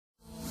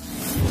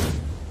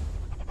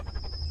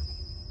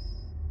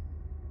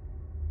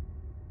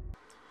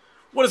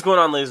What is going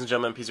on, ladies and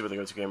gentlemen? PC with the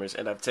Go-To Gamers,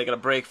 and I've taken a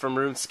break from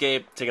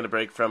RuneScape, taken a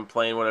break from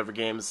playing whatever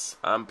games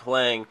I'm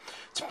playing,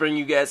 to bring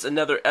you guys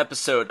another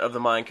episode of the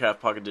Minecraft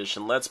Pocket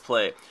Edition Let's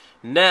Play.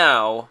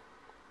 Now,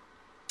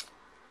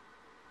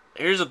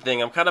 here's the thing,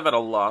 I'm kind of at a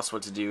loss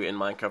what to do in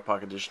Minecraft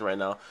Pocket Edition right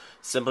now,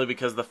 simply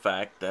because of the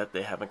fact that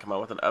they haven't come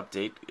out with an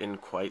update in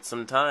quite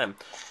some time.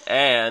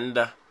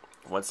 And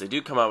once they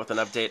do come out with an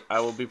update,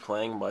 I will be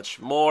playing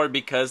much more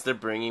because they're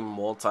bringing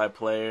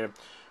multiplayer.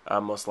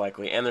 Most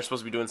likely, and they're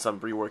supposed to be doing some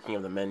reworking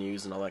of the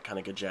menus and all that kind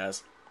of good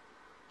jazz.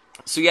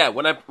 So yeah,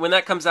 when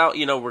that comes out,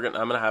 you know, I'm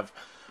gonna have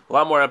a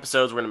lot more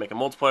episodes. We're gonna make a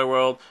multiplayer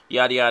world,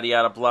 yada yada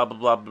yada, blah blah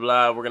blah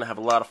blah. We're gonna have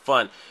a lot of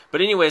fun.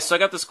 But anyway, so I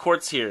got this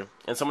quartz here,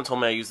 and someone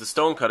told me I use the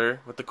stone cutter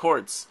with the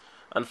quartz.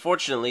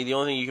 Unfortunately, the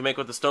only thing you can make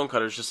with the stone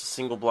cutter is just a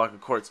single block of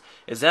quartz.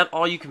 Is that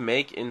all you can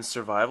make in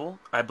survival?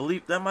 I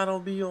believe that might all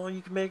be all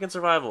you can make in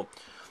survival.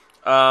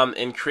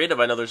 In creative,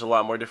 I know there's a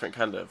lot more different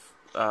kind of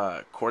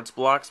quartz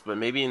blocks, but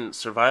maybe in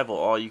survival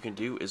all you can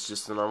do is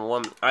just the normal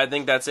one. I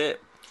think that's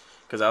it,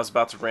 because I was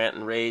about to rant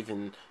and rave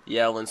and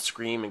yell and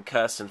scream and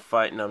cuss and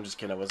fight. No, I'm just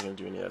kidding, I wasn't going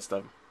to do any of that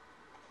stuff.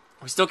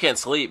 We still can't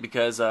sleep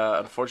because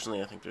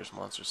unfortunately I think there's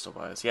monsters still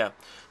by us. Yeah,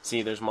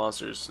 see, there's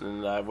monsters,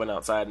 and I went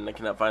outside and I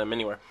cannot find them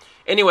anywhere.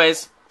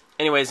 Anyways,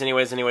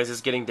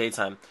 it's getting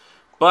daytime.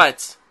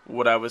 But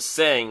what I was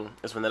saying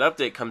is when that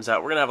update comes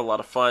out, we're going to have a lot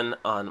of fun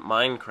on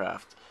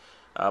Minecraft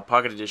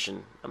Pocket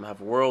Edition. I'm going to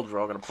have a world, we're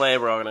all going to play,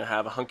 we're all going to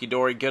have a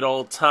hunky-dory good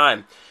old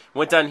time.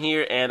 Went down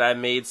here and I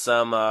made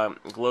some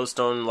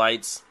glowstone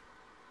lights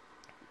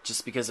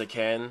just because I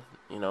can.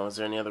 You know, is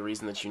there any other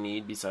reason that you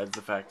need besides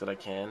the fact that I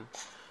can?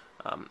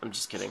 I'm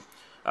just kidding.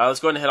 Let's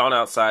go ahead and head on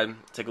outside,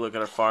 take a look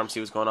at our farm, see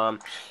what's going on.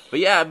 But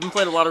yeah, I've been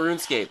playing a lot of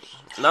RuneScape.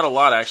 Not a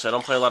lot, actually. I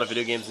don't play a lot of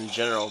video games in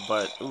general,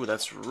 but ooh,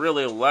 that's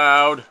really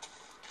loud.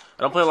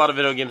 I don't play a lot of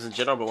video games in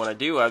general, but when I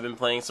do, I've been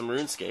playing some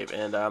RuneScape,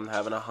 and I'm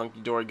having a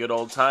hunky-dory good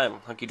old time.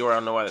 Hunky-dory, I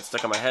don't know why that's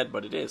stuck in my head,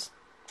 but it is.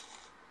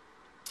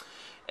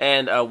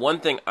 And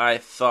one thing I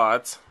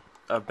thought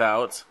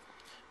about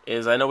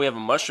is I know we have a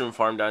mushroom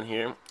farm down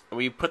here, and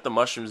we put the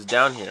mushrooms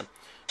down here.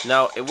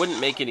 Now, it wouldn't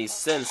make any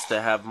sense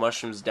to have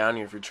mushrooms down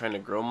here if you're trying to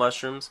grow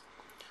mushrooms.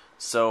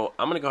 So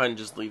I'm going to go ahead and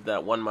just leave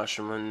that one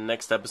mushroom, and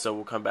next episode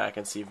we'll come back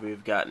and see if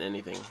we've gotten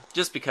anything,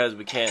 just because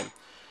we can.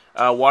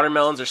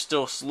 Watermelons are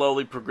still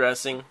slowly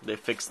progressing. They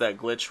fixed that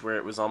glitch where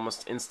it was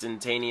almost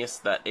instantaneous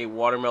that a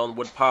watermelon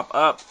would pop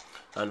up,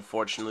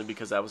 unfortunately,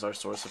 because that was our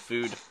source of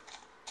food.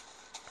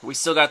 We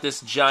still got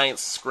this giant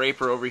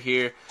scraper over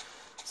here.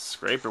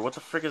 Scraper? What the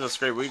frick is a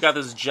scraper? We got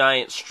this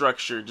giant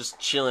structure just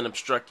chilling,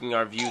 obstructing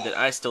our view that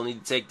I still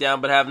need to take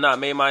down, but have not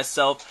made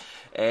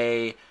myself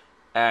a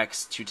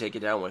axe to take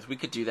it down with. We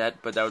could do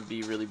that, but that would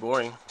be really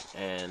boring.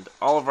 And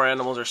all of our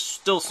animals are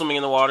still swimming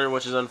in the water,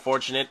 which is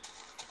unfortunate,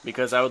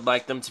 because I would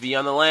like them to be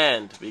on the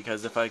land,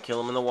 because if I kill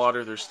them in the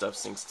water, their stuff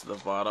sinks to the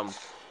bottom.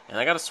 And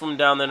I gotta swim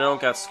down there, and I don't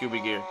got scuba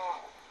gear.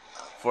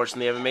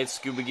 Fortunately, I haven't made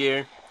scuba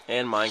gear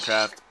in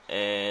Minecraft,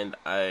 and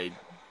I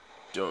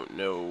don't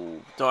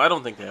know. No, I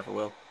don't think they ever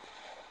will.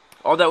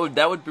 Oh,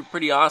 that would be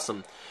pretty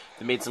awesome.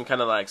 They made some kind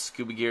of like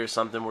scuba gear or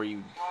something where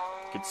you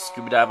could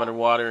scuba dive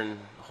underwater and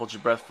hold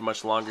your breath for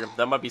much longer.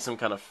 That might be some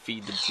kind of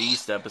Feed the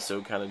Beast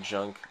episode kind of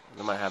junk.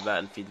 They might have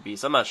that in Feed the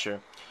Beast. I'm not sure.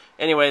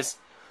 Anyways.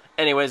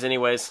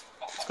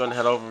 Let's go and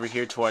head over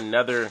here to our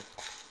nether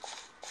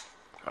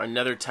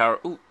tower.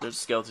 Ooh, there's a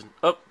skeleton.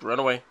 Oh, run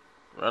away.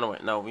 Run away.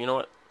 No, you know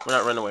what? We're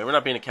not running away. We're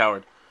not being a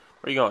coward.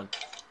 Where are you going?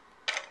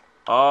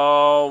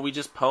 Oh, we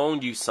just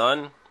pwned you,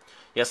 son.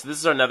 Yeah, so this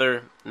is our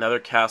nether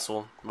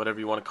castle, whatever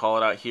you want to call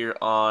it, out here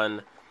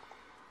on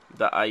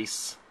the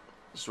ice.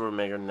 This is where we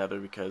make our nether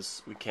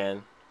because we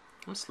can.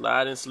 I'm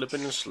sliding,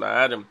 slipping, and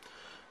sliding.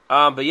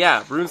 But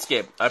yeah,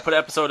 RuneScape. I put an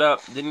episode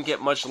up. Didn't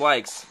get much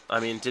likes. I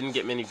mean, didn't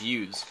get many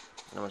views.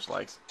 Not much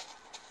likes.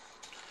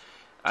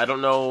 I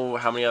don't know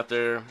how many out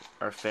there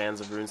are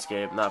fans of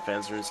RuneScape, not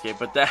fans of RuneScape,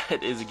 but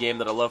that is a game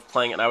that I love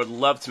playing, and I would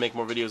love to make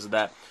more videos of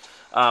that.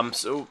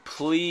 So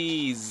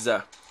please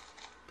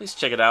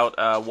check it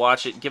out,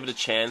 watch it, give it a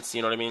chance,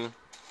 you know what I mean?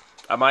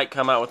 I might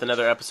come out with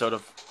another episode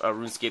of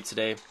RuneScape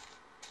today.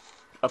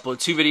 Upload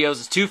 2 videos.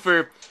 It's 2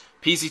 for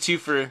PC, 2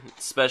 for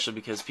special,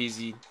 because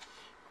PC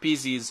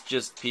is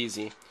just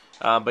PC.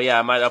 But yeah,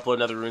 I might upload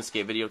another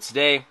RuneScape video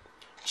today.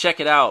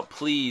 Check it out,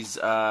 please.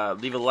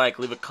 Leave a like,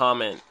 leave a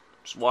comment.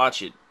 Just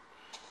watch it.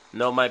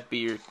 No,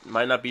 it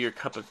might not be your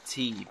cup of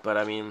tea, but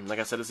I mean, like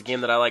I said, it's a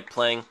game that I like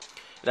playing,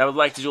 and I would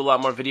like to do a lot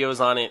more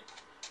videos on it.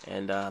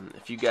 And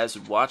if you guys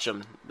would watch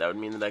them, that would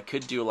mean that I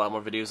could do a lot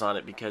more videos on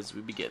it because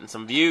we'd be getting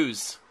some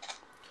views.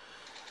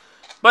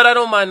 But I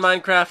don't mind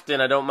Minecraft,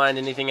 and I don't mind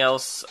anything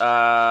else.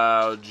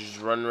 Just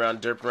running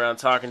around, derping around,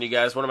 talking to you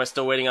guys. What am I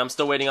still waiting on? I'm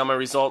still waiting on my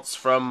results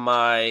from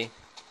my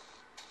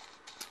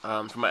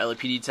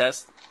LAPD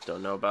test.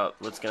 Don't know about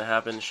what's going to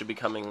happen. It should be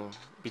coming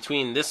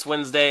between this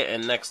Wednesday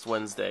and next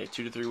Wednesday.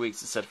 2 to 3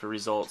 weeks is set for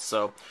results.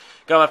 So,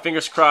 got my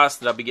fingers crossed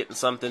that I'll be getting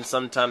something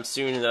sometime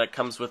soon, and that it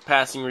comes with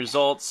passing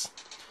results.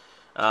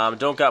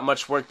 Don't got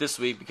much work this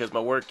week because my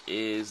work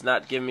is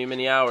not giving me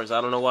many hours. I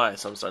don't know why,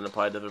 so I'm starting to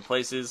apply to other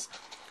places.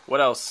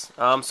 What else?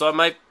 So I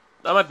might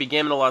I might be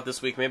gaming a lot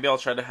this week. Maybe I'll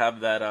try to have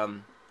that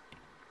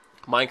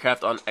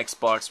Minecraft on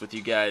Xbox with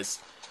you guys,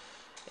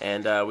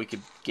 and we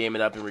could game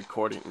it up and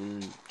record it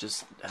and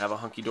just have a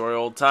hunky-dory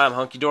old time.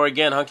 Hunky-dory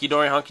again,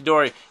 hunky-dory,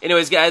 hunky-dory.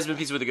 Anyways, guys, it's been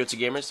Peace with the Go-To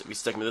Gamers. If you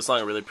stuck me this long,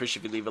 I really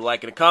appreciate if you leave a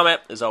like and a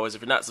comment. As always,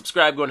 if you're not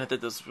subscribed, go and hit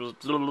that.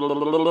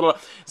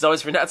 As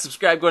always, if you're not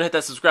subscribed, go and hit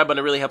that subscribe button.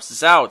 It really helps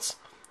us out.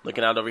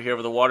 Looking out over here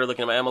over the water,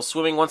 looking at my animals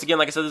swimming. Once again,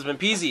 like I said, this has been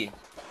Peasy,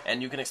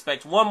 and you can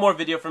expect one more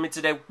video from me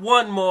today.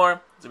 One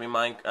more. It's gonna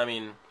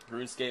be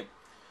RuneScape.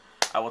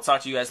 I will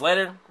talk to you guys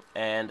later,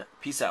 and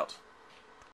peace out.